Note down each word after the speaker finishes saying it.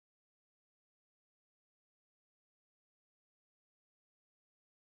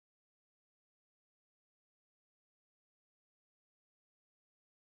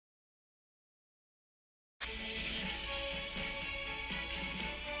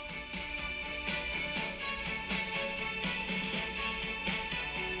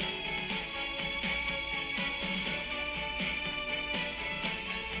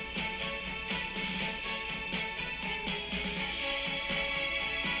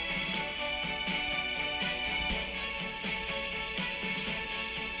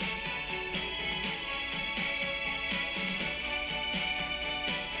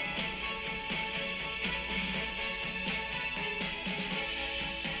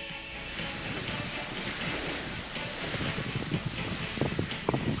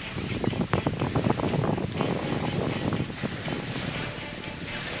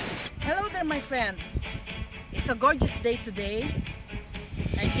friends, it's a gorgeous day today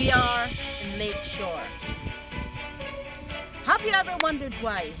and we are in Lake Shore. Have you ever wondered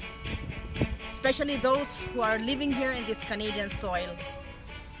why, especially those who are living here in this Canadian soil,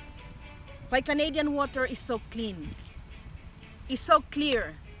 why Canadian water is so clean, is so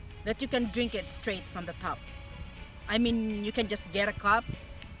clear that you can drink it straight from the tap? I mean, you can just get a cup,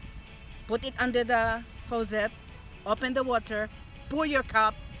 put it under the faucet, open the water, pour your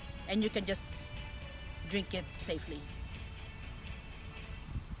cup, and you can just drink it safely.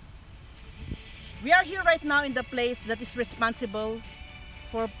 We are here right now in the place that is responsible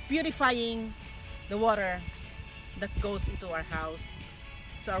for purifying the water that goes into our house,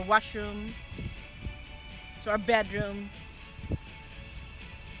 to our washroom, to our bedroom,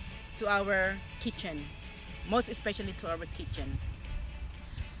 to our kitchen, most especially to our kitchen.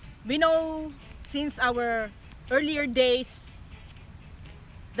 We know since our earlier days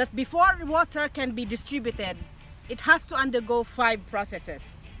that before water can be distributed, it has to undergo 5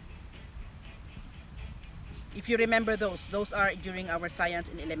 processes. If you remember those are during our science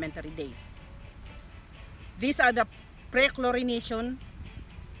in elementary days. These are the pre-chlorination,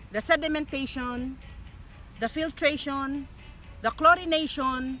 the sedimentation, the filtration, the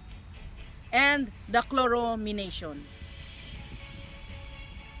chlorination, and the chloramination.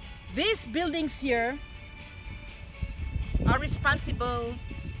 These buildings here are responsible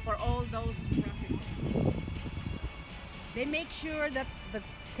for all those processes. They make sure that the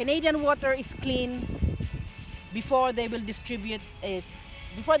Canadian water is clean before they will distribute this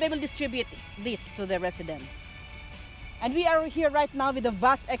to the residents. And we are here right now with the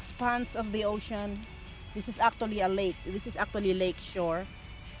vast expanse of the ocean. This is actually a lake. This is actually Lake Shore.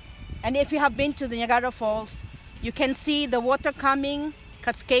 And if you have been to the Niagara Falls, you can see the water coming,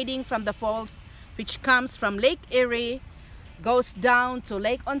 cascading from the falls, which comes from Lake Erie, goes down to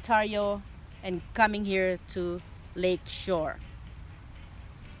Lake Ontario, and coming here to Lake Shore.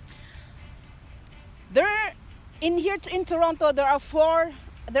 In Toronto, there are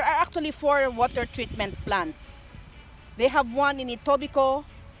actually four water treatment plants. They have one in Etobicoke,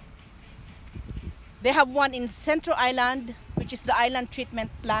 they have one in Central Island, which is the Island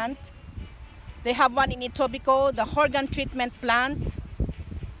Treatment Plant. They have one in Etobicoke, the Horgan Treatment Plant.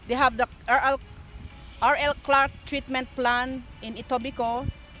 They have the R.L. Clark Treatment Plant in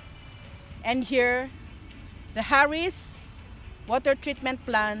Etobicoke. And here, the Harris Water Treatment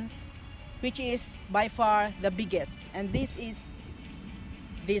Plant, which is by far the biggest. And this is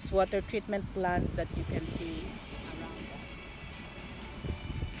this water treatment plant that you can see around us.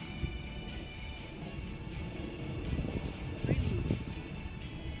 Really,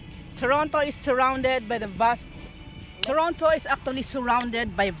 Toronto is actually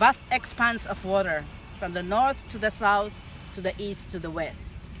surrounded by vast expanse of water, from the north to the south, to the east to the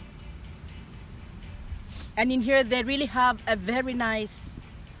west. And in here they really have a very nice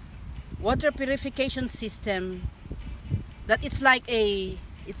water purification system that it's like a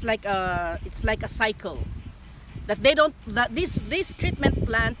cycle. This treatment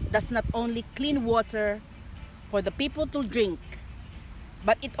plant does not only clean water for the people to drink,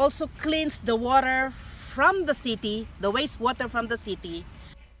 but it also cleans the water from the city, the wastewater from the city.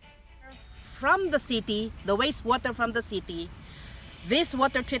 The wastewater from the city. This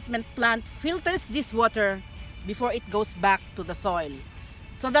water treatment plant filters this water before it goes back to the soil.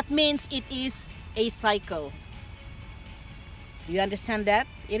 So that means it is a cycle. Do you understand that?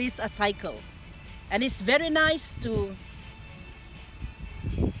 It is a cycle. And it's very nice to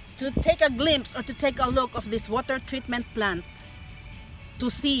take a glimpse or to take a look of this water treatment plant to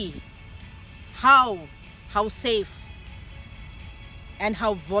see how safe and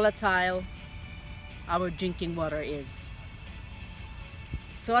how volatile our drinking water is.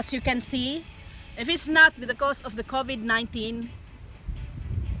 So as you can see, if it's not because of the COVID-19,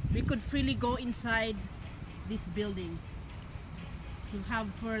 we could freely go inside these buildings to have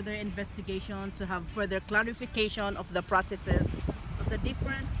further investigation, to have further clarification of the processes of the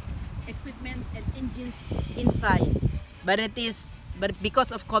different equipments and engines inside. But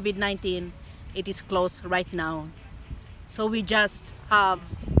because of COVID-19, it is closed right now. So we just have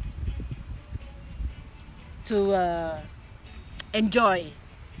to enjoy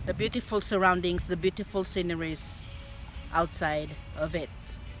the beautiful surroundings, the beautiful sceneries outside of it.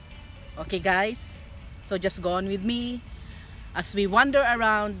 Okay guys, so just go on with me as we wander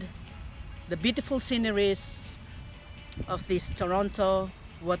around the beautiful sceneries of this Toronto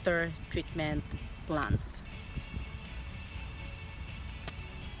water treatment plant.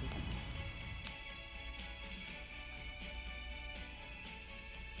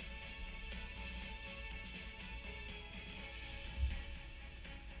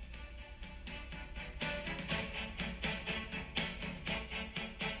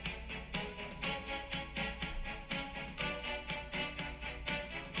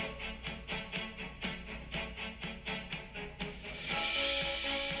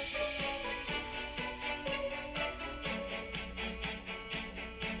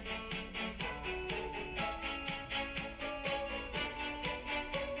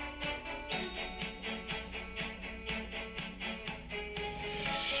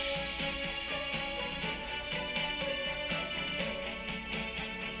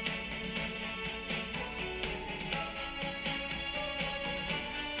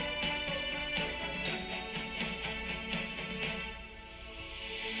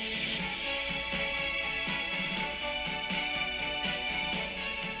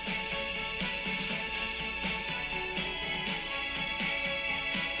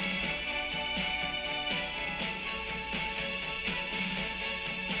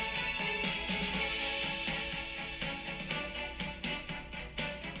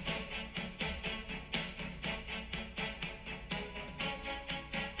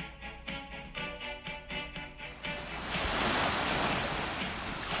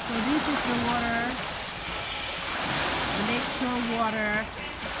 this is the water, the lake shore water.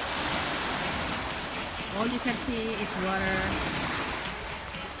 All you can see is water,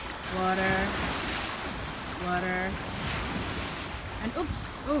 water, water, and oops,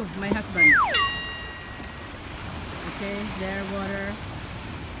 oh, my husband. Okay, there, water,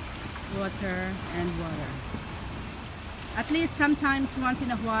 water, and water. At least sometimes, once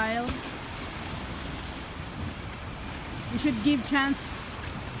in a while, we should give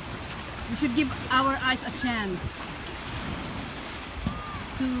our eyes a chance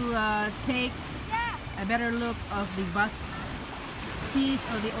to take a better look of the vast seas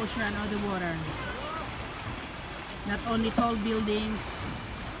or the ocean or the water. Not only tall buildings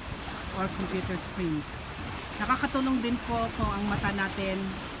or computer screens. Nakakatulong din po kung ang mata natin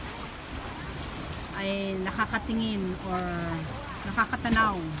ay nakakatingin or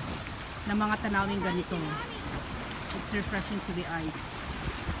nakakatanaw ng mga tanawing ganito. It's refreshing to the eyes.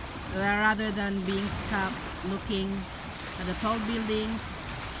 Rather than being stuck looking at the tall buildings,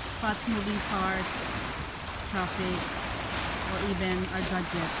 fast moving cars, traffic, or even our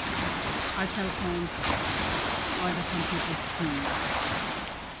gadgets, our cell phones, or the computer screen.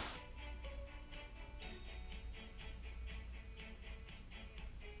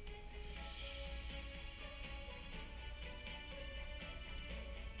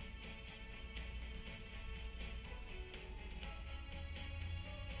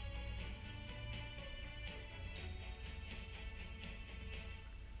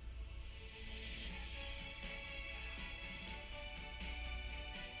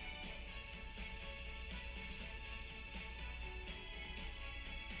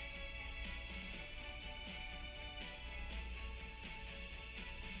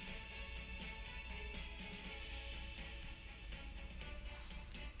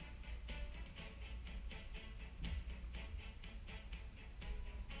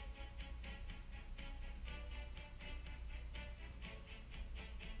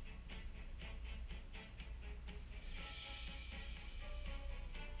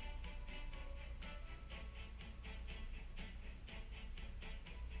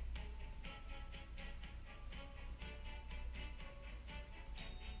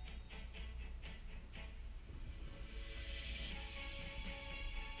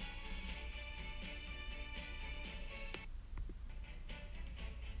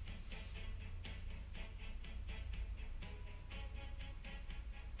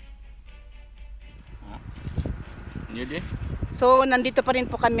 So, nandito pa rin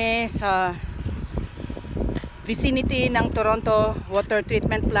po kami sa vicinity ng Toronto Water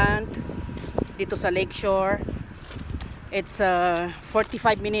Treatment Plant dito sa Lakeshore. It's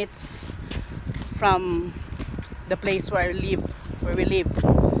 45 minutes from the place where we live.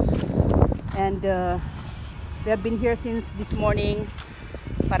 And we have been here since this morning.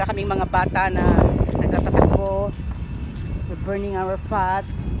 Para kaming mga bata na nagtatakbo. We're burning our fat,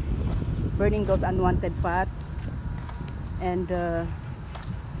 burning those unwanted fats. And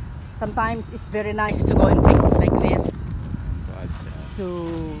sometimes it's very nice to go in places like this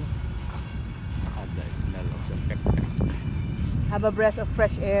to have a breath of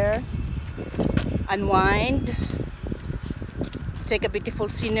fresh air, unwind, take a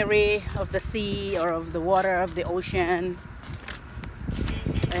beautiful scenery of the sea or of the water of the ocean,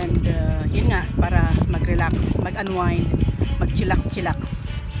 and yun nga, para mag-relax, mag-unwind,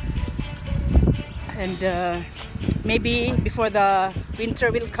 mag-chillax. And maybe before the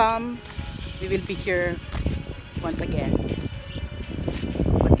winter will come, we will be here once again.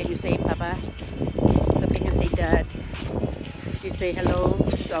 What can you say, Papa? What can you say, Dad? You say hello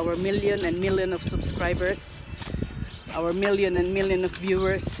to our million and million of subscribers, our million and million of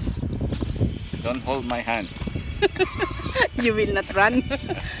viewers. Don't hold my hand. You will not run.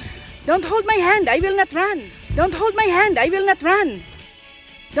 Don't hold my hand, I will not run. Don't hold my hand, I will not run.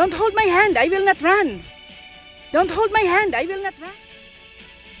 Don't hold my hand, I will not run. Don't hold my hand, I will not run.